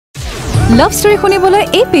Love story শুনিবলৈ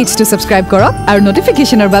এই পেজটো subscribe কৰক আৰু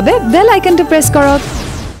নটিফিকেশনৰ বাবে বেল আইকনটো প্ৰেছ কৰক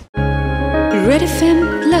red FM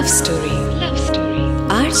love story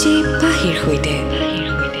RJ পাহিৰ হৈতে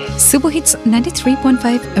Superhits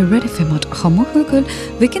 93.5 Red FM-ত সময় হৈ গ'ল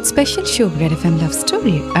weekend special show' red F M love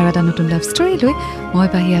story আৰু এটা নতুন লাভ ষ্টৰী লৈ মই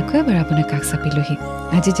পাহি আকৌ এবাৰ আপোনাৰ কাষ চাপিলোহি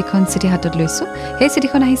আজি যিখন চিঠি হাতত লৈছোঁ সেই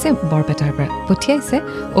চিঠিখন আহিছে বৰপেটাৰ পৰা পঠিয়াইছে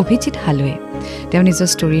অভিজিত হালৈয়ে তেওঁ নিজৰ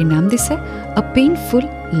ষ্টৰীৰ নাম দিছে আ পেইনফুল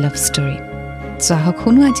লাভ ষ্টৰী চাহক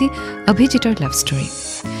শুনো আজি অভিজিতৰ লাভ ষ্টৰী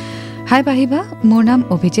হাই পাহিবা মোৰ নাম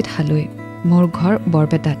অভিজিত হালৈ মোৰ ঘৰ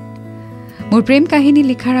বৰপেটাত মোৰ প্ৰেম কাহিনী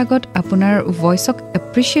লিখাৰ আগত আপোনাৰ ভইচক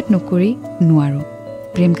এপ্ৰিচিয়েট নকৰি নোৱাৰোঁ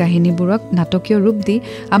প্ৰেম কাহিনীবোৰক নাটকীয় ৰূপ দি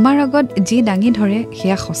আমাৰ আগত যি দাঙি ধৰে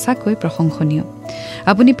সেয়া সঁচাকৈ প্ৰশংসনীয়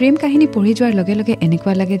আপুনি প্ৰেম কাহিনী পঢ়ি যোৱাৰ লগে লগে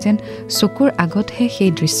এনেকুৱা লাগে যেন চকুৰ আগতহে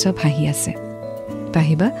সেই দৃশ্য ভাহি আছে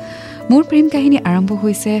পাহিবা মোৰ প্ৰেম কাহিনী আৰম্ভ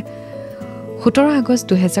হৈছে 17 আগষ্ট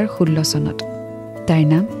 2016 চনত তাইৰ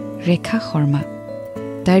নাম ৰেখা শৰ্মা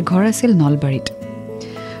তাইৰ ঘৰ আছিল নলবাৰীত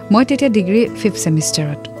মই তেতিয়া ডিগ্ৰী 5th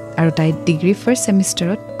ছেমিষ্টাৰত আৰু তাই ডিগ্ৰী 1st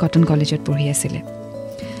ছেমিষ্টাৰত কটন কলেজত পঢ়ি আছিলে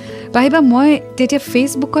পাহিবা মই তেতিয়া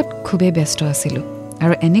ফেচবুকত খুবেই ব্যস্ত আছিলোঁ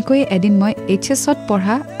আৰু এনেকৈয়ে এদিন মই এইচএছত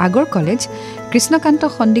পঢ়া আগৰ কলেজ কৃষ্ণকান্ত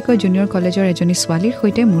সন্দিকৈ জুনিয়ৰ কলেজৰ এজনী ছোৱালীৰ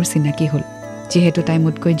সৈতে মোৰ চিনাকি হ'ল যিহেতু তাই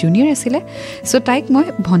মোতকৈ জুনিয়ৰ আছিলে চ' তাইক মই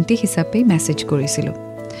ভণ্টি হিচাপে মেছেজ কৰিছিলোঁ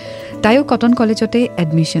তাইও কটন কলেজতে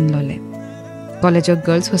এডমিশ্যন ল'লে কলেজৰ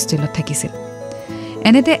গাৰ্লছ হোষ্টেলত থাকিছিল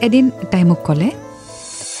এনেতে এদিন তাই মোক ক'লে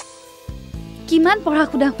কিমান পঢ়া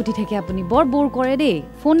শুনা সুধি থাকে আপুনি বৰ বৰ কৰে দেই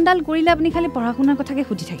ফোনডাল কৰিলে আপুনি খালি পঢ়া শুনাৰ কথাকে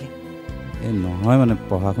সুধি থাকে নহয় মানে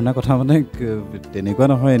পঢ়া শুনাৰ কথা মানে তেনেকুৱা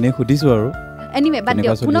নহয় এনে সুধিছো আৰু এনিৱে বাদ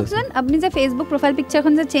দিয়ক শুনকচোন আপুনি যে ফেচবুক প্ৰফাইল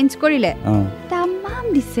পিকচাৰখন যে চেঞ্জ কৰিলে তামাম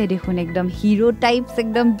দিছে দেখোন একদম হিৰো টাইপছ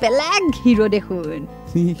একদম বেলেগ হিৰো দেখোন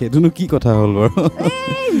সেইটোনো কি কথা হ'ল বাৰু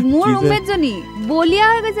মোৰ ৰুমমেটজনী বলিয়া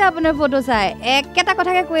হৈ গৈছে আপোনাৰ ফটো চাই একেটা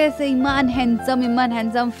কথাকে কৈ আছে ইমান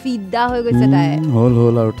হেণ্ডসাম ফিদা হৈ গৈছে তাই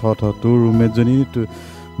হ'ল আৰু তোৰ ৰুমমেটজনী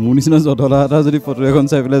মোৰ নিচিনা জধলা এটা যদি ফটো এখন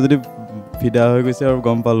চাই পেলাই যদি ফিদা হৈ গৈছে আৰু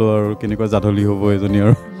গম পালো আৰু কেনেকুৱা জাধলি হ'ব এজনী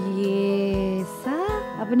আৰু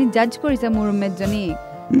আপুনি জাজ কৰিছে মোৰ ৰুমমেটজনী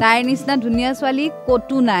তাইৰ নিচিনা ধুনীয়া ছোৱালী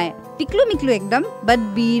ক'তো নাই টিকলু মিকলু একদম বাট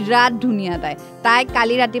বিৰাট ধুনীয়া তাই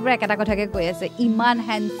কালি ৰাতিপুৱা একেটা কথাকে কৈ আছে ইমান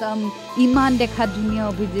হেণ্ডসাম ইমান দেখা ধুনীয়া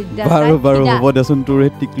অভিজিত বাৰু হ'ব দেচোন তোৰ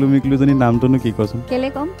এই টিকলু মিকলুজনী নামটোনো কি কচোন কেলে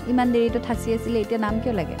কম ইমান দেৰিটো ঠাচি আছিলে এতিয়া নাম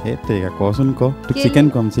কিয় লাগে এই কচোন ক চিকেন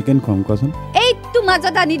কম কচোন এইটো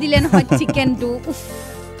মাজত আনি দিলে নহয় চিকেনটো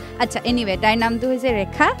আচ্ছা এনিৱে তাইৰ নামটো হৈছে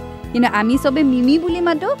ৰেখা কিন্তু আমি চবে মিমি বুলি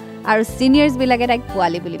মাতো আৰু চিনিয়ৰ্ছ বিলাকে তাইক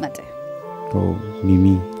পোৱালি বুলি মাতে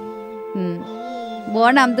মিমি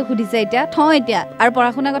বৰ নামটো সুধিছে এতিয়া এতিয়া আৰু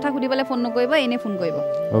পঢ়া শুনাৰ কথা সুধিবলৈ ফোন নকৰিব এনে ফোন কৰিব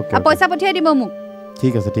আৰু পইচা পঠিয়াই দিব মোক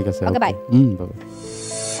ঠিক আছে অ'কে বাই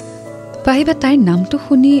পাহিবা তাইৰ নামটো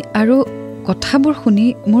শুনি আৰু কথাবোৰ শুনি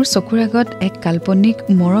মোৰ চকুৰ আগত এক কাল্পনিক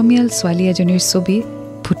মৰমীয়াল ছোৱালী এজনীৰ ছবি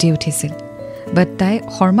ফুটি উঠিছিল বাট তাই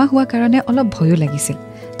শৰ্মা হোৱা কাৰণে অলপ ভয়ো লাগিছিল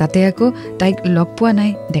তাতে আকৌ তাইক লগ পোৱা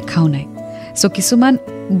নাই দেখাও নাই চ' কিছুমান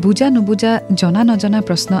বুজা নুবুজা জনা নজনা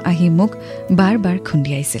প্ৰশ্ন আহি মোক বাৰ বাৰ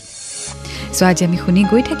খুন্দিয়াইছিল চ' আজি আমি শুনি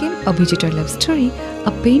গৈ থাকিম অভিজিতৰ লাভ ষ্টৰী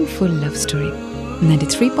আ painful love story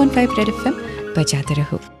 93.5 red F M বজাতে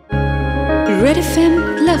ৰহো red F M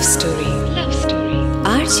love story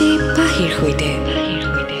RJ পাহিৰ হৈতে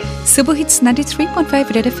Superhits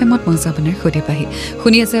 93.5 Red FM-ত মই আপোনাৰ সৈতে পাহি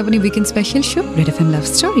শুনি আছে আপুনি weekend special show' red F M love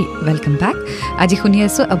story welcome back আজি শুনি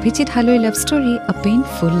আছোঁ অভিজিত হালৈৰ লাভ ষ্টৰী আ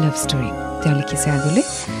পেইনফুল লাভ ষ্টৰী তেওঁ লিখিছে আগলৈ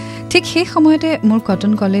ঠিক সেই সময়তে মোৰ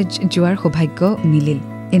কটন কলেজ যোৱাৰ সৌভাগ্য মিলিল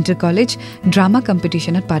ইণ্টাৰ কলেজ ড্ৰামা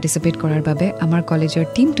কম্পিটিশ্যনত পাৰ্টিচিপেট কৰাৰ বাবে আমাৰ কলেজৰ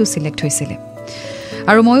টীমটো ছিলেক্ট হৈছিলে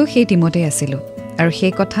আৰু ময়ো সেই টীমতেই আছিলোঁ আৰু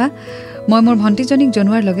সেই কথা মই মোৰ ভণ্টিজনীক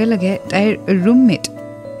জনোৱাৰ লগে লগে তাইৰ ৰুমমেট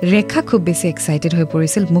ৰেখা খুব বেছি এক্সাইটেড হৈ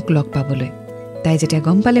পৰিছিল মোক লগ পাবলৈ তাই যেতিয়া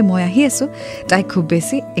গম পালে মই আহি আছোঁ তাই খুব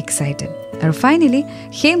বেছি এক্সাইটেড আৰু ফাইনেলি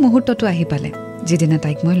সেই মুহূৰ্তটো আহি পালে যিদিনা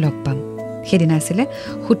তাইক মই লগ পাম সেইদিনা আছিলে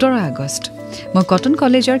 17 আগষ্ট মই কটন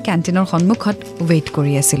কলেজৰ কেণ্টিনৰ সন্মুখত ৱেইট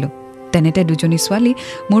কৰি আছিলোঁ তেনেতে দুজনী ছোৱালী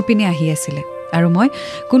মোৰ পিনে আহি আছিলে আৰু মই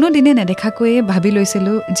কোনোদিনে নেদেখাকৈয়ে ভাবি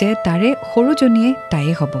লৈছিলোঁ যে তাৰে সৰুজনীয়ে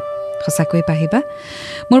তাইয়ে হ'ব সঁচাকৈ পাহিবা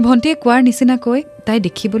মোৰ ভণ্টিয়ে কোৱাৰ নিচিনাকৈ তাই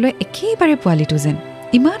দেখিবলৈ একেবাৰে পোৱালিটো যেন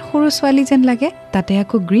ইমান সৰু ছোৱালী যেন লাগে তাতে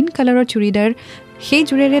আকৌ গ্ৰীণ কালাৰৰ চুৰিদাৰ সেই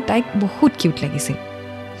জোৰেৰে তাইক বহুত কিউট লাগিছিল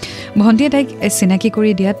ভণ্টিয়ে তাইক চিনাকি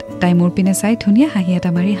কৰি দিয়াত তাই মোৰ পিনে চাই ধুনীয়া হাঁহি এটা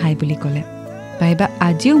মাৰি হাই বুলি ক'লে পাহিবা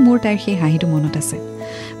আজিও মোৰ তাইৰ সেই হাঁহিটো মনত আছে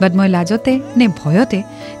বাট মই লাজতে নে ভয়তে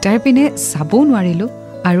তাৰ পিনে চাবও নোৱাৰিলোঁ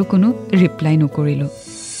আৰু কোনো ৰিপ্লাই নকৰিলোঁ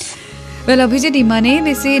অভিজিত ইমানেই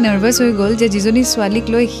বেছি নাৰ্ভাছ হৈ গ'ল যে যিজনী ছোৱালীক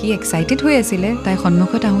লৈ সি এক্সাইটেড হৈ আছিলে তাই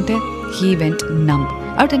সন্মুখত আহোঁতে হি ৱেণ্ট নাম্ব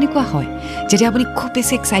আৰু তেনেকুৱা হয় যেতিয়া আপুনি খুব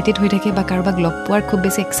বেছি এক্সাইটেড হৈ থাকে বা কাৰোবাক লগ পোৱাৰ খুব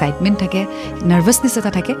বেছি এক্সাইটমেণ্ট থাকে নাৰ্ভাছনেছ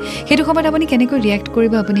এটা থাকে সেইটো সময়ত আপুনি কেনেকৈ ৰিয়েক্ট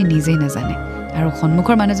কৰিব আপুনি নিজেই নাজানে আৰু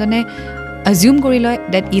সন্মুখৰ মানুহজনে assume কৰি লয়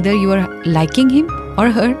that either you are liking him or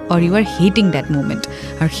her or you are hating that moment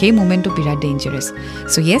আৰু সেই মোমেণ্টটো বিৰাট ডেঞ্জাৰাছ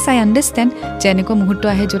চ' য়েছ আই আণ্ডাৰষ্টেণ্ড যে এনেকুৱা মুহূৰ্ত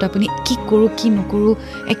আহে য'ত আপুনি কি কৰোঁ কি নকৰোঁ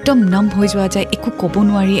একদম নাম হৈ যোৱা যায় একো ক'ব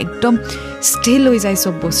নোৱাৰি একদম ষ্টিল হৈ যায়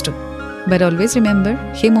চব বস্তু বাট অলৱেজ ৰিমেম্বাৰ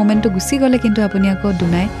সেই মোমেণ্টটো গুচি গ'লে কিন্তু আপুনি আকৌ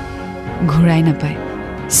দুনাই ঘূৰাই নাপায়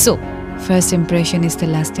চ' first impression is the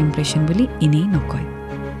last impression বুলি এনেই নকয়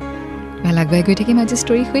ভাল আগুৱাই গৈ থাকিম আজি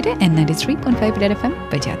ষ্টৰীৰ সৈতে N93.5 Red FM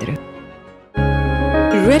বজাতে ৰহ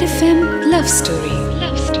Red FM Love Story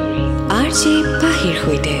RJ Pahir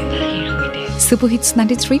hoite Super Hits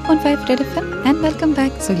 93.5 Red FM and welcome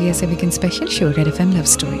back চলি আছে weekend special show Red FM Love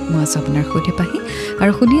Story মই আছো আপোনাৰ সৈতে পাহি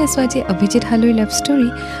আৰু শুনি আছো আজি Abhijit হালৈৰ love story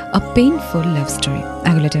a painful love story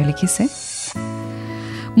আগলৈ তেওঁ লিখিছে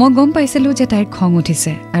মই গম পাইছিলোঁ যে তাইৰ খং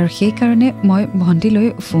উঠিছে আৰু সেই কাৰণে মই ভণ্টিলৈ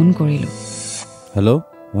ফোন কৰিলোঁ হেল্ল'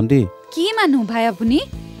 ভণ্টি কি মানুহ ভাই আপুনি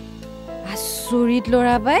আচৰিত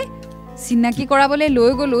ল'ৰা বাই চিনাকি কৰাবলৈ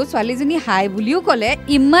লৈ গ'লো ছোৱালীজনী হাই বুলিও ক'লে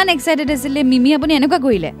ইমান এক্সাইটেড আছিলে মিমি আপুনি এনেকুৱা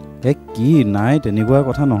কৰিলে কি নাই তেনেকুৱা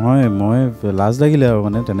কথা নহয় মই লাজ লাগিলে আৰু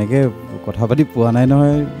মানে তেনেকে কথা পাতি পোৱা নাই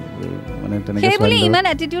নহয় মানে তেনেকে সেই বুলি ইমান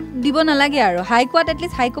এটিটিউড দিব নালাগে আৰু হাই কোৱাত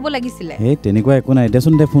এটলিষ্ট হাই ক'ব লাগিছিলে এই তেনেকুৱা একো নাই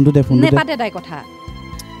দেচোন দে ফোনটো নেপাতে তাই কথা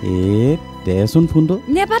দেচোন ফোনটো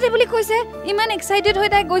নেপাতে বুলি কৈছে ইমান এক্সাইটেড হৈ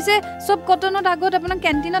তাই গৈছে চব কটনত আগত আপোনাক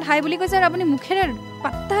কেণ্টিনত হাই বুলি কৈছে আৰু আপুনি মুখেৰে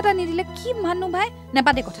পাত্তা এটা নিদিলে কি মানুহ ভাই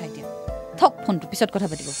নেপাতে কথা এতিয়া থক ফোনটো পিছত কথা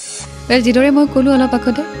পাতিব যিদৰে মই ক'লোঁ অলপ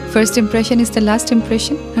আগতে first impression is the last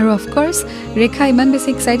impression আৰু অফক'ৰ্ছ ৰেখা ইমান বেছি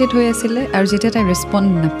এক্সাইটেড হৈ আছিলে আৰু যেতিয়া তাই ৰেছপণ্ড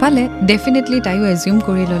নাপালে ডেফিনেটলি তাইও এজিউম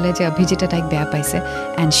কৰি ল'লে যে অভিজিতে তাইক বেয়া পাইছে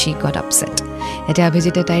এণ্ড শ্বি গট আপছেট এতিয়া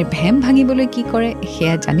অভিজিতে তাইৰ ভেম ভাঙিবলৈ কি কৰে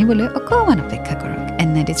সেয়া জানিবলৈ অকণমান অপেক্ষা কৰক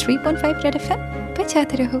N93.5 Red FM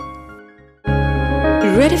বজাতে ৰহ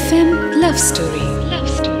Red FM Love Story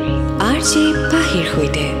RJ Pahir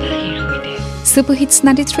hoite Super Hits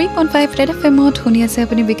 93.5 Red FM শুনি আছে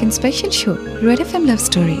আপুনি weekend special show Red FM Love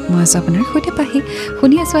Story মই আছো আপোনাৰ সৈতে পাহি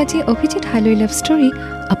শুনি আছো আজি Abhijit হালৈৰ love story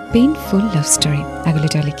a painful love story আগলৈ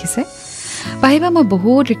তেওঁ লিখিছে পাহিবা মই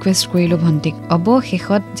বহুত ৰিকুৱেষ্ট কৰিলোঁ ভণ্টিক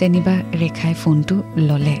অৱশেষত যেনিবা ৰেখাই ফোনটো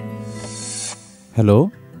ল'লে হেল্ল'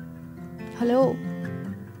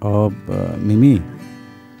 মিমি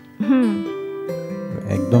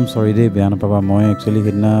একদম চৰি দেই বেয়া নাপাবা মই একচুৱেলি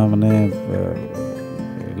সেইদিনা মানে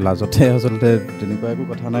লাজতে আচলতে তেনেকুৱা একো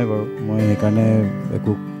কথা নাই বাৰু মই সেইকাৰণে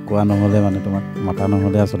একো কোৱা নহ'লে মানে তোমাক মাতা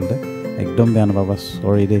নহ'লে আচলতে একদম বেয়া নাপাবা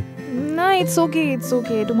চৰি দেই নাই ইটছ অ'কে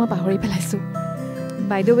এইটো মই পাহৰি পেলাইছোঁ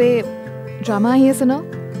বাই দ্য ৱে ড্ৰামা আহি আছে ন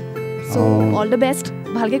চ' অল দ্য বেষ্ট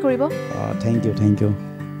ভালকৈ কৰিব thank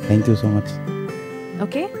you so' much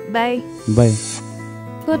okay bye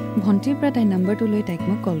ভণ্টিৰ পৰা তাইৰ নাম্বাৰটো লৈ তাইক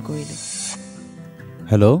মই কল কৰিলোঁ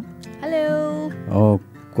হেল্ল'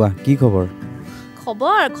 কোৱা কি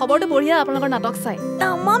খবৰটো বঢ়িয়া আপোনালোকৰ নাটক চাই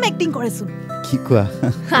তামাম এক্টিং কৰিছোঁ কি কোৱা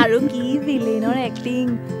আৰু কি ভিলেইনৰ এক্টিং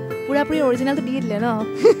পুৰাপুৰি অৰিজিনেলটো দি দিলে ন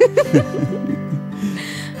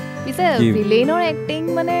পিছে ভিলেইনৰ এক্টিং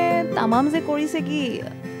মানে তামাম যে কৰিছে কি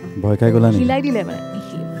ভয় খাই গ'লা হিলাই দিলে মানে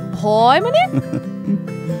ভয় মানে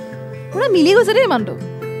পুৰা মিলি গৈছে দেই মানুহটো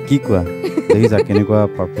কি কোৱা দেখিছা কেনেকুৱা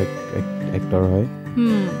পাৰফেক্ট এক্টৰ হয়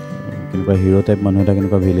কেনেকুৱা হিৰো টাইপ মানুহ এটা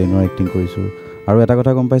কেনেকুৱা ভিলেইনৰ এক্টিং কৰিছোঁ আৰু এটা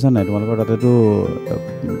কথা গম পাইছা নাই তোমালোকৰ তাতেতো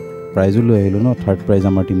প্ৰাইজো লৈ আহিলোঁ ন থাৰ্ড প্ৰাইজ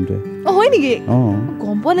আমাৰ টিমটোৱে হয় নেকি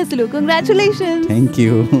গম পোৱা নাছিলোঁ কংগ্ৰেচুলেশ্যন থেংক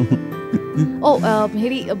ইউ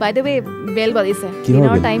হেৰি বাই দ্য ৱে বেল বাজিছে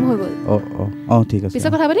ডিনাৰৰ টাইম হৈ গ'ল ঠিক আছে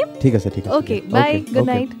পিছত কথা পাতিম ঠিক আছে okay bye good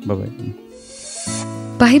night bye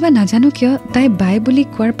পাহিবা নাজানো কিয় তাই বাই বুলি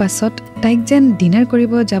কোৱাৰ পাছত তাইক যেন ডিনাৰ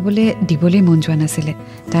কৰিব যাবলৈ দিবলৈ মন যোৱা নাছিলে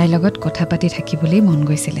তাইৰ লগত কথা পাতি থাকিবলৈ মন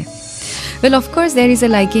গৈছিলে ৱেল অফক'ৰ্ছ দেৰ ইজ এ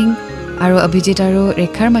লাইকিং আৰু অভিজিত আৰু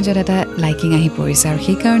ৰেখাৰ মাজত এটা লাইকিং আহি পৰিছে আৰু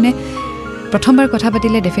সেইকাৰণে প্ৰথমবাৰ কথা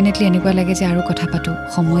পাতিলে ডেফিনেটলি এনেকুৱা লাগে যে আৰু কথা পাতোঁ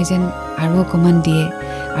সময় যেন আৰু অকণমান দিয়ে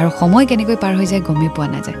আৰু সময় কেনেকৈ পাৰ হৈ যায় গমেই পোৱা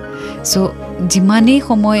নাযায় চ' যিমানেই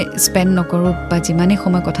সময় স্পেণ্ড নকৰোঁ বা যিমানেই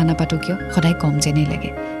সময় কথা নাপাতোঁ কিয় সদায় কম যেনেই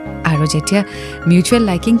লাগে আৰু যেতিয়া মিউচুৱেল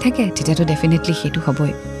লাইকিং থাকে তেতিয়াতো ডেফিনেটলি সেইটো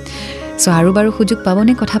হ'বই চ' আৰু বাৰু সুযোগ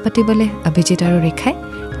পাবনে কথা পাতিবলৈ অভিজিত আৰু ৰেখাই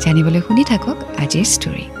জানিবলৈ শুনি থাকক আজিৰ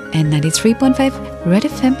ষ্টৰী N93.5 Red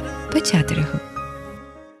FM বজাতে ৰহ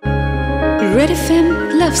Red FM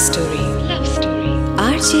Love Story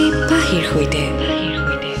RJ Pahir hoite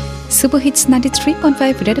Super Hits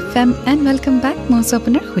 93.5 Red FM and welcome back মই আছো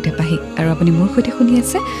আপোনাৰ সৈতে পাহি আৰু আপুনি মোৰ সৈতে শুনি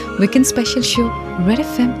আছে weekend special show Red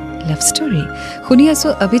FM Love Story শুনি আছো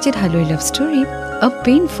Abhijit হালৈৰ love story a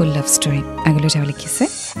painful love story আগলৈ তেওঁ লিখিছে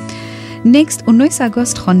নেক্সট 19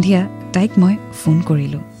 আগষ্ট সন্ধিয়া তাইক মই ফোন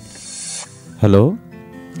কৰিলোঁ। হেল্ল'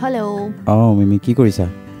 হেল্ল' মিমি কি কৰিছা?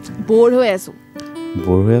 বৰ হৈ আছোঁ।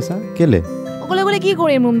 বৰ হৈ আছা কেলে? অকলে অকলে কি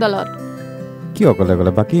কৰিম ৰুমডালত? কি অকলে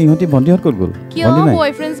অকলে? বাকী ইহঁতি ভণ্টিহঁত ক'ত গ'ল? কিয়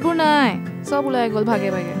বয়ফ্ৰেণ্ডছবোৰ নাই, চব ওলাই গ'ল ভাগে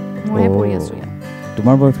ভাগে। মইহে পৰি আছোঁ ইয়াত।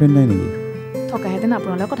 তোমাৰ বয়ফ্ৰেণ্ড নাই নেকি? থকাহেঁতেন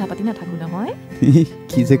আপোনাৰ লগত কথা পাতি নাথাকোঁ নহয়।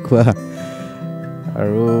 কি যে কোৱা।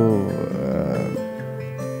 আৰু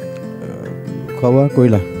খোৱা বোৱা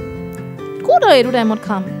কৰিলা? ক'ত আৰু এইটো টাইমত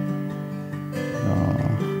খাম?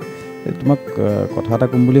 তোমাক কথা এটা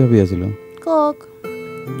ক'ম বুলি ভাবি আছিলোঁ। কওক।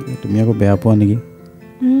 তুমি আকৌ বেয়া পোৱা নেকি?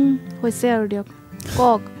 হৈছে আৰু দিয়ক,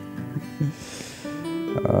 কওক।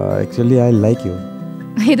 একচুৱেলি আই লাইক ইউ।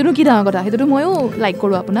 সেইটোনো কি ডাঙৰ কথা? সেইটোতো ময়ো লাইক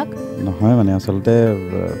কৰোঁ আপোনাক। নহয় মানে আচলতে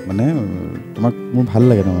মানে তোমাক মোৰ ভাল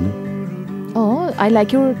লাগে তাৰমানে। আই লাইক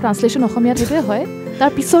ইউৰ ট্ৰান্সলেশ্যন অসমীয়াত সেইটোৱে হয়। তাৰ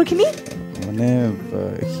পিছৰখিনি মানে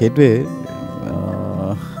সেইটোৱে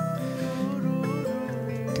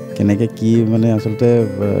কেনেকৈ কি মানে আচলতে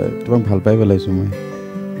তোমাক ভাল পাই পেলাইছোঁ মই।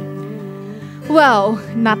 ৱাও,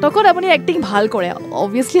 নাটকত আপুনি এক্টিং ভাল কৰে।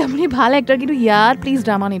 অবভিয়াছলি আপুনি ভাল এক্টৰ, কিন্তু ইয়াত প্লিজ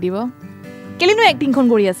ড্ৰামা নিদিব। কেলেনো এক্টিংখন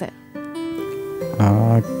কৰি আছে?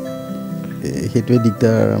 সেইটোৱে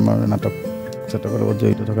দিগদাৰ আমাৰ নাটক চাটকৰ লগত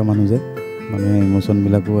জড়িত থকা মানুহ যে, মানুহে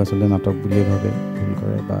ইম'চনবিলাকো আচলতে নাটক বুলিয়ে ভাবে, ভুল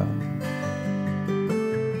কৰে বা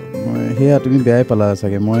মই সেয়া তুমি বেয়াই পালা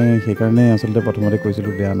চাগে। মই সেইকাৰণে আচলতে প্ৰথমতে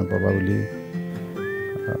কৈছিলোঁ বেয়া নাপাবা বুলি।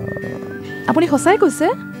 আপুনি সঁচাই কৈছে?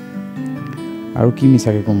 আৰু কি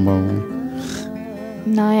মিছাকৈ ক'ম বাৰু মই?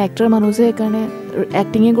 নাই, এক্টৰ মানুহ যে সেইকাৰণে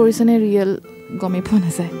এক্টিঙে কৰিছেনে ৰিয়েল গমেই পোৱা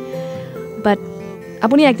নাযায়। বাট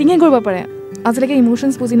আপুনি এক্টিঙে কৰিব পাৰে, আজিলৈকে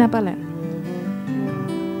ইম'শ্যনছ বুজি নাপালে।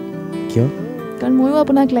 কিয়? কাৰণ ময়ো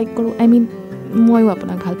আপোনাক লাইক কৰোঁ। ময়ো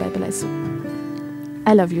আপোনাক ভাল পাই পেলাইছোঁ।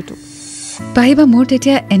 I love you two. পাহিবা, মোৰ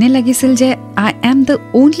তেতিয়া এনে লাগিছিল যে I am the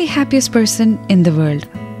only happiest person in the world.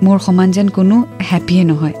 মোৰ সমান যেন কোনো হেপিয়ে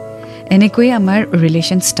নহয়। এনেকৈয়ে আমাৰ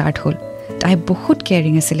ৰিলেশ্যন ষ্টাৰ্ট হ'ল। তাই বহুত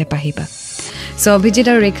কেয়াৰিং আছিলে পাহিবা। চ' অভিজিত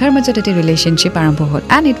আৰু ৰেখাৰ মাজত এটি ৰিলেশ্যনশ্বিপ আৰম্ভ হ'ল।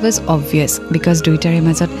 And it was obvious because দুয়োটাৰে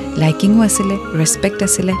মাজত লাইকিঙো আছিলে, ৰেচপেক্ট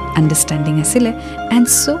আছিলে, আণ্ডাৰষ্টেণ্ডিং আছিলে, and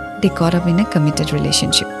so' De got up in a committed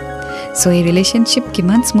relationship. চ' এই ৰিলেশ্যনশ্বিপ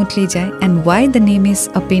কিমান স্মুথলি যায় and Y the name is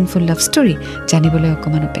a painful love story জানিবলৈ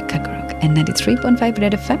অকণমান অপেক্ষা কৰক। এণ্ড 93.5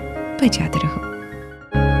 ৰেড FM বজাতে ৰহ।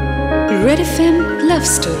 Red FM love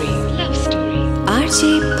story RJ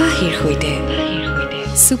পাহিৰ সৈতে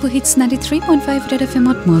Super Hits 93.5 Red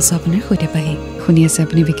FM-ত মই আছোঁ আপোনাৰ সৈতে পাহি। শুনি আছে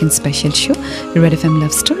আপুনি weekend special show' red FM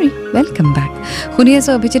love story. Welcome back. শুনি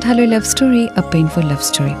আছোঁ অভিজিত হালৈৰ লাভ ষ্টৰী, আ পেইনফুল লাভ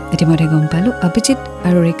ষ্টৰী। ইতিমধ্যে গম পালোঁ অভিজিত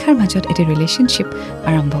আৰু ৰেখাৰ মাজত এটি ৰিলেশ্যনশ্বিপ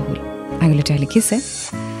আৰম্ভ হ'ল। আগলৈ তেওঁ লিখিছে,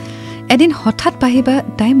 এদিন হঠাৎ পাহিবা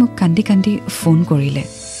তাই মোক কান্দি কান্দি ফোন কৰিলে।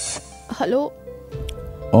 হেল্ল'।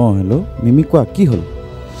 হেল্ল' মিমি, কোৱা কি হ'ল?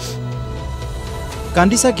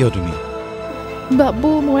 কান্দিছা কিয় তুমি? বাবু,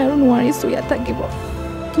 মই আৰু নোৱাৰিছোঁ ইয়াত থাকিব।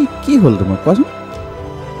 কি হ'ল তোমাৰ, কোৱাচোন।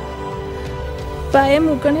 তাইয়ে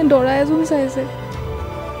মোৰ কাৰণে দৰা এজন চাইছে।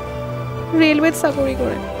 ৰেলৱেত চাকৰি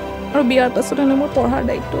কৰে আৰু বিয়াৰ পাছত এনে মোৰ পঢ়াৰ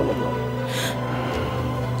দায়িত্ব ল'ব।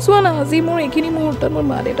 চোৱা না, আজি মোৰ এইখিনি মুহূৰ্তত মোৰ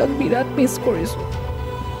মা দেউতাক বিৰাট মিছ কৰিছোঁ।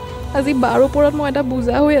 আজি বাৰ ওপৰত মই এটা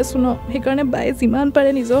বুজা হৈ আছোঁ ন, সেইকাৰণে বায়ে যিমান পাৰে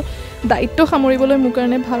নিজৰ দায়িত্ব সামৰিবলৈ মোৰ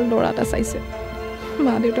কাৰণে ভাল দৰা এটা চাইছে।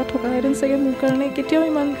 মা দেউতা থকাহেঁতেন চাগে মোৰ কাৰণে কেতিয়াও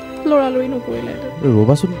ইমান লৰালৰি নকৰিলেহেঁতেন।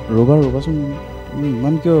 ৰ'বাচোন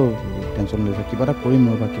ইমান কিয় টেনশ্যন লৈছা? কিবা এটা কৰিম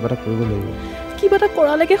ৰ'বা, কিবা এটা কৰিব লাগিব। কিবা এটা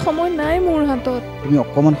কৰালৈকে সময় নাই মোৰ হাতত। তুমি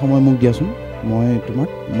অকণমান সময় মোক দিয়াচোন,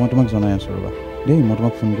 মই তোমাক জনাই আছোঁ ৰ'বা দেই। মই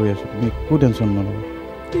তোমাক ফোন কৰি আছোঁ, তুমি একো টেনশ্যন নল'বা।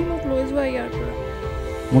 তুমি মোক লৈ যোৱা ইয়াৰ পৰা।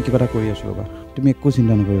 মই কিবা এটা কৰি আছোঁ ৰ'বা, তুমি একো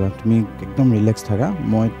চিন্তা নকৰিবা, তুমি একদম ৰিলেক্স থাকা।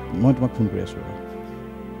 মই তোমাক ফোন কৰি আছোঁ ৰ'বা।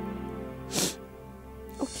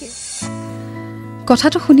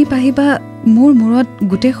 কথাটো শুনি পাহিবা মোৰ মূৰত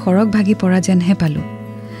গোটেই সৰগ ভাগি পৰা যেনহে পালোঁ।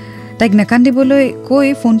 তাইক নাকান্দিবলৈ কৈ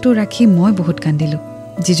ফোনটো ৰাখি মই বহুত কান্দিলোঁ।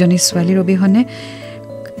 যিজনী ছোৱালীৰ অবিহনে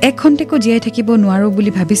এখন্তেকো জীয়াই থাকিব নোৱাৰোঁ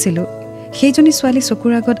বুলি ভাবিছিলোঁ, সেইজনী ছোৱালী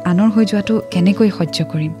চকুৰ আগত আনৰ হৈ যোৱাটো কেনেকৈ সহ্য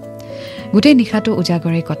কৰিম? গোটেই নিশাটো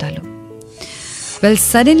উজাগৰে কটালোঁ।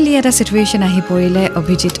 ছাডেনলি এটা ছিটুৱেশ্যন আহি পৰিলে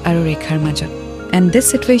অভিজিত আৰু ৰেখাৰ মাজত। And this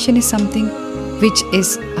situation is something wish is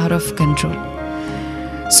out of control.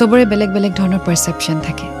 চবৰে বেলেগ বেলেগ ধৰণৰ পাৰ্চেপশ্যন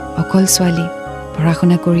থাকে। অকল ছোৱালী পঢ়া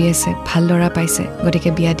শুনা কৰি আছে, ভাল ল'ৰা পাইছে, গতিকে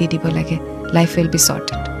বিয়া দি দিব লাগে, লাইফ উইল বি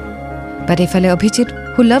ছৰ্টেড। বাট এইফালে অভিজিত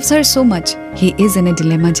হু loves her so' much, he is N A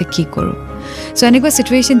dilemma যে কি কৰোঁ। চ' এনেকুৱা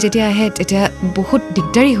ছিটুৱেশ্যন যেতিয়া আহে তেতিয়া বহুত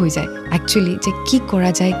দিগদাৰী হৈ যায় একচুৱেলি, যে কি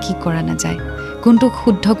কৰা যায় কি কৰা নাযায়, কোনটো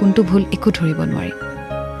শুদ্ধ কোনটো ভুল একো ধৰিব নোৱাৰি।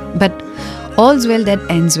 বাট অলছ ৱেল ডেট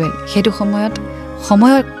এণ্ডছ ৱেল। সেইটো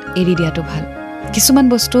সময়ত এৰি দিয়াটো ভাল। কিছুমান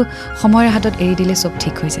বস্তু সময়ৰ হাতত এৰি দিলে চব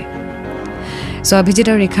ঠিক হৈ যায়। সো অভিজিত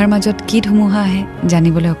আৰু ৰেখাৰ মাজত কি ধুমুহা আহে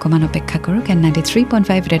জানিবলৈ অকণমান অপেক্ষা কৰক এণ্ড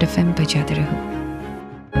 93.5 ৰেড FM বজাতে ৰহক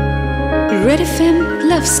red FM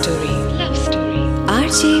love story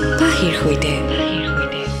RJ পাহিৰ সৈতে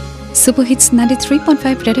Super Hits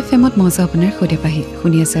 93.5 Red FM ত মজা আপোনাৰ সৈতে পাহি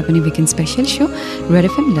শুনি আছে আপুনি weekend special show' red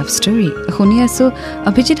FM love story শুনি আছোঁ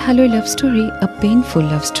অভিজিত হালৈৰ লাভ ষ্টৰী আ পেইনফুল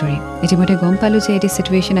লাভ ষ্টৰী ইতিমধ্যে গম পালোঁ যে এটি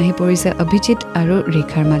চিটুৱেশ্যন আহি পৰিছে অভিজিত আৰু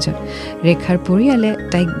ৰেখাৰ মাজত ৰেখাৰ পৰিয়ালে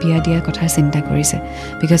তাইক বিয়া দিয়াৰ কথাৰ চিন্তা কৰিছে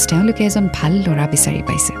বিকজ তেওঁলোকে এজন ভাল ল'ৰা বিচাৰি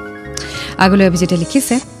পাইছে আগলৈ অভিজিতে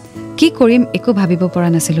লিখিছে কি কৰিম একো ভাবিব পৰা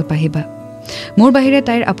নাছিলোঁ পাহিবা মোৰ বাহিৰে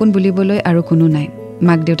তাইৰ আপোন বুলিবলৈ আৰু কোনো নাই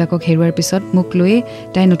মাক দেউতাকক হেৰুৱাৰ পিছত মোক লৈয়ে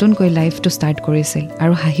তাই নতুনকৈ লাইফটো ষ্টাৰ্ট কৰিছিল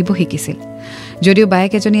আৰু হাঁহিব শিকিছিল যদিও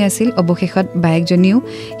বায়েক এজনী আছিল অৱশেষত বায়েকজনীও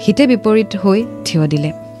হিতে বিপৰীত হৈ থিয় দিলে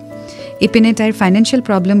ইপিনে তাইৰ ফাইনেন্সিয়েল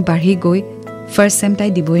প্ৰব্লেম বাঢ়ি গৈ ফাৰ্ষ্ট চেম তাই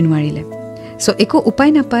দিবই নোৱাৰিলে চ' একো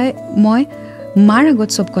উপায় নাপায় মই মাৰ আগত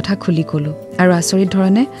চব কথা খুলি ক'লোঁ আৰু আচৰিত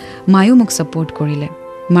ধৰণে মায়েও মোক ছাপোৰ্ট কৰিলে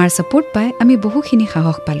মাৰ ছাপোৰ্ট পাই আমি বহুখিনি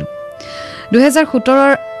সাহস পালোঁ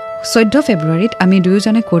 2017 14 ফেব্ৰুৱাৰীত আমি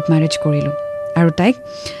দুয়োজনে কোৰ্ট মেৰেজ কৰিলোঁ আৰু তাইক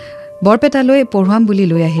বৰপেটালৈ পঢ়ুৱাম বুলি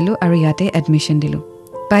লৈ আহিলোঁ আৰু ইয়াতে এডমিশ্যন দিলোঁ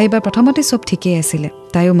পাহিবা প্ৰথমতে চব ঠিকেই আছিলে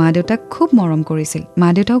তাইও মা দেউতাক খুব মৰম কৰিছিল মা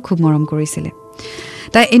দেউতাও খুব মৰম কৰিছিলে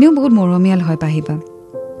তাই এনেও বহুত মৰমীয়াল হয় পাহিবা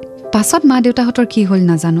পাছত মা দেউতাহঁতৰ কি হ'ল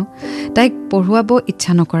নাজানো তাইক পঢ়ুৱাব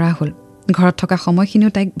ইচ্ছা নকৰা হ'ল ঘৰত থকা সময়খিনিও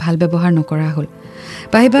তাইক ভাল ব্যৱহাৰ নকৰা হ'ল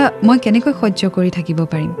পাহিবা মই কেনেকৈ সহ্য কৰি থাকিব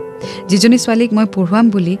পাৰিম যিজনী ছোৱালীক মই পঢ়ুৱাম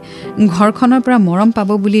বুলি ঘৰখনৰ পৰা মৰম পাব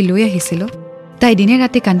বুলি লৈ আহিছিলোঁ তাই দিনে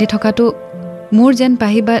ৰাতি কান্দি থকাটো মোৰ যেন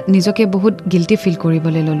পাহিবা নিজকে বহুত গিল্টি ফিল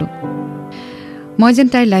কৰিবলৈ ল'লোঁ মই যেন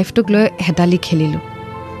তাইৰ লাইফটোক লৈ হেতালি খেলিলোঁ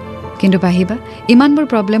কিন্তু পাহিবা ইমানবোৰ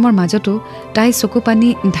প্ৰব্লেমৰ মাজতো তাই চকু পানী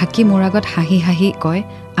ঢাকি মোৰ আগত হাঁহি হাঁহি কয়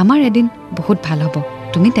আমাৰ এদিন বহুত ভাল হ'ব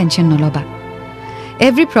তুমি tension নল'বা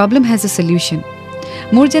every problem has a solution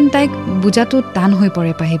মোৰ যেন তাইক বুজাটো টান হৈ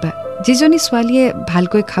পৰে পাহিবা যিজনী ছোৱালীয়ে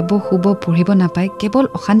ভালকৈ খাব শুব পঢ়িব নাপায় কেৱল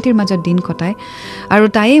অশান্তিৰ মাজত দিন কটায় আৰু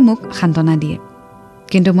তাইয়ে মোক সান্তনা দিয়ে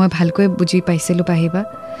কিন্তু মই ভালকৈ বুজি পাইছিলোঁ পাহিবা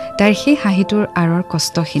তাইৰ সেই হাঁহিটোৰ আঁৰৰ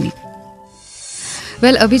কষ্টখিনি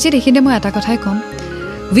ৱেল অভিজিত এইখিনিতে মই এটা কথাই ক'ম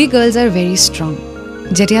উই গাৰ্লছ আৰ ভেৰি ষ্ট্ৰং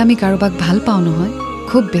যেতিয়া আমি কাৰোবাক ভাল পাওঁ নহয়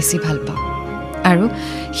খুব বেছি ভাল পাওঁ আৰু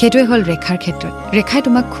সেইটোৱে হ'ল ৰেখাৰ ক্ষেত্ৰত ৰেখাই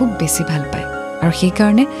তোমাক খুব বেছি ভাল পায় আৰু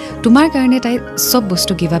সেইকাৰণে তোমাৰ কাৰণে তাই চব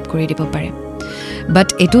বস্তু গিভ আপ কৰি দিব পাৰে বাট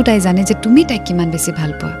এইটোও তাই জানে যে তুমি তাইক কিমান বেছি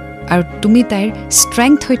ভাল পোৱা আৰু তুমি তাইৰ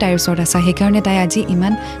ষ্ট্ৰেংথ হৈ তাইৰ ওচৰত আছা সেইকাৰণে তাই আজি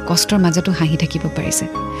ইমান কষ্টৰ মাজতো হাঁহি থাকিব পাৰিছে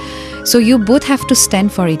চ' U both have to stand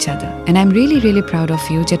for ইচ আদাৰ and I am really really proud of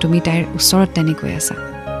U যে তুমি তাইৰ ওচৰত তেনেকৈ আছা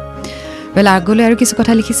ৱেল আগলৈ আৰু কিছু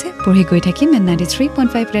কথা লিখিছে পঢ়ি গৈ থাকিম এণ্ড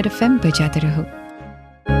 93.5 ৰেড FM বজাতে ৰহো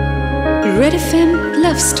red FM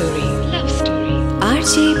love story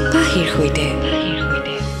RJ পাহিৰ সৈতে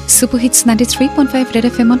Super Hits 93.5 Red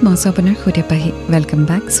FM ত মজা আপোনাৰ সৈতে পাহি ওয়েলকাম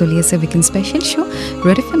বেক চলি আছে weekend special show'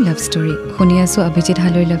 red FM love story শুনি আছোঁ অভিজিত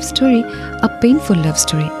হালৈৰ লাভ ষ্টৰী আ পেইনফুল লাভ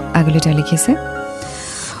ষ্টৰী আগলৈ তেওঁ লিখিছে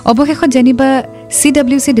অৱশেষত যেনিবা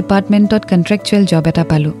CWC ডিপাৰ্টমেণ্টত কণ্ট্ৰেকচুৱেল জব এটা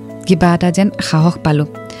পালোঁ কিবা এটা যেন সাহস পালোঁ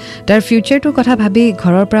তাৰ ফিউচাৰটোৰ কথা ভাবি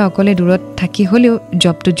ঘৰৰ পৰা অকলে দূৰত থাকি হ'লেও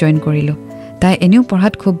জবটো জইন কৰিলোঁ তাই এনেও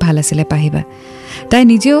পঢ়াত খুব ভাল আছিলে পাহিবা তাই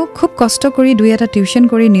নিজেও খুব কষ্ট কৰি দুই এটা টিউশ্যন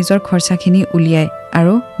কৰি নিজৰ খৰচাখিনি উলিয়ায়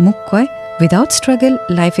আৰু মোক কয় without struggle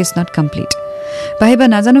life is not complete পাহিবা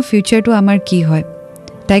নাজানো ফিউচাৰটো আমাৰ কি হয়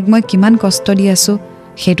তাইক মই কিমান কষ্ট দি আছোঁ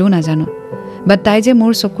সেইটোও নাজানো বাট তাই যে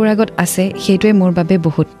মোৰ চকুৰ আগত আছে সেইটোৱে মোৰ বাবে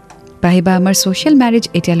বহুত পাহিবা আমাৰ ছ'চিয়েল মেৰেজ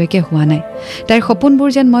এতিয়ালৈকে হোৱা নাই তাইৰ সপোনবোৰ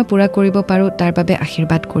যেন মই পূৰা কৰিব পাৰোঁ তাৰ বাবে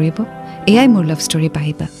আশীৰ্বাদ কৰিব এয়াই মোৰ লাভ ষ্টৰী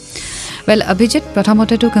পাহিবা ৱেল অভিজিত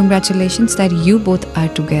প্ৰথমতেতো congratulations date U both R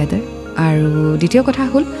together আৰু দ্বিতীয় কথা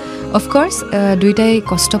হ'ল অফক'ৰ্ছ দুয়োটাই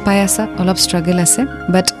কষ্ট পাই আছা অলপ ষ্ট্ৰাগল আছে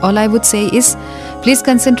বাট অল আই উড চে is please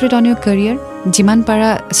concentrate on your career যিমান পাৰা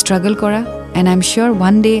ষ্ট্ৰাগল কৰা and I am sure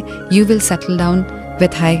one day U will settle down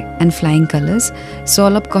with high and flying colours চ'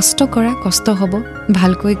 অলপ কষ্ট কৰা কষ্ট হ'ব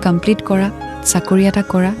ভালকৈ কমপ্লিট কৰা চাকৰি এটা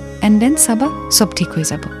কৰা এণ্ড দেন চাবা চব ঠিক হৈ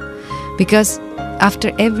যাব বিকজ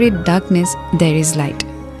আফটাৰ এভৰি ডাৰ্কনেছ দেৰ is light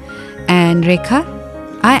and Rekha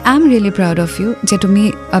I am really proud of you যে তুমি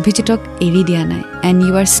অভিজিতক এৰি দিয়া নাই and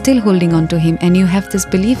you are still holding on to him and you have this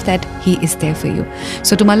belief that he is there for you.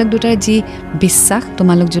 So তোমালোক দুটাৰ যি বিশ্বাস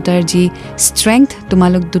তোমালোক দুটাৰ যি strength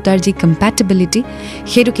তোমালোক দুটাৰ যি compatibility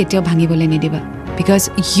সেইটো কেতিয়াও ভাঙিবলৈ নিদিবা because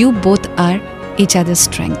you both are each other's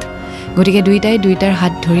strength. গতিকে দুইটাৰ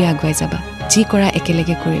হাত ধৰি আগুৱাই যাবা যি কৰা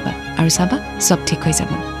একেলগে কৰিবা আৰু চাবা চব ঠিক হৈ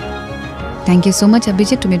যাব Thank you so much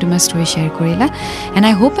Abhijit তুমি তোমাৰ ষ্টৰী শ্বেয়াৰ কৰিলা and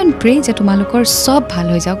I hope and pray যে তোমালোকৰ সব ভাল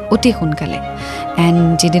হৈ যাওক অতি সোনকালে and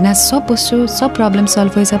যেদিনা সব বস্তু সব প্ৰবলেম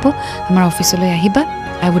সলভ হৈ যাব আমাৰ অফিচলৈ আহিবা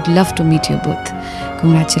I would love to meet you both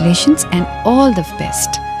congratulations and all the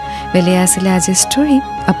best বেলেগ আছিলে আজিৰ ষ্টৰী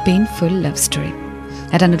আ পেইনফুল লাভ ষ্টৰী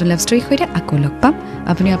এটা নতুন লাভ ষ্টৰীৰ সৈতে আকৌ লগ পাম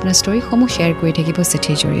আপুনি আপোনাৰ ষ্টৰীসমূহ শ্বেয়াৰ কৰি থাকিব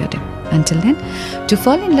চিঠিৰ জৰিয়তে until then to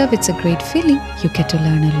fall in love it's আ great feeling you get two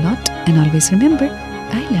learn আ lot and always remember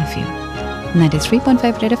I love you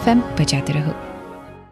 93.5 red FM बजाते रहो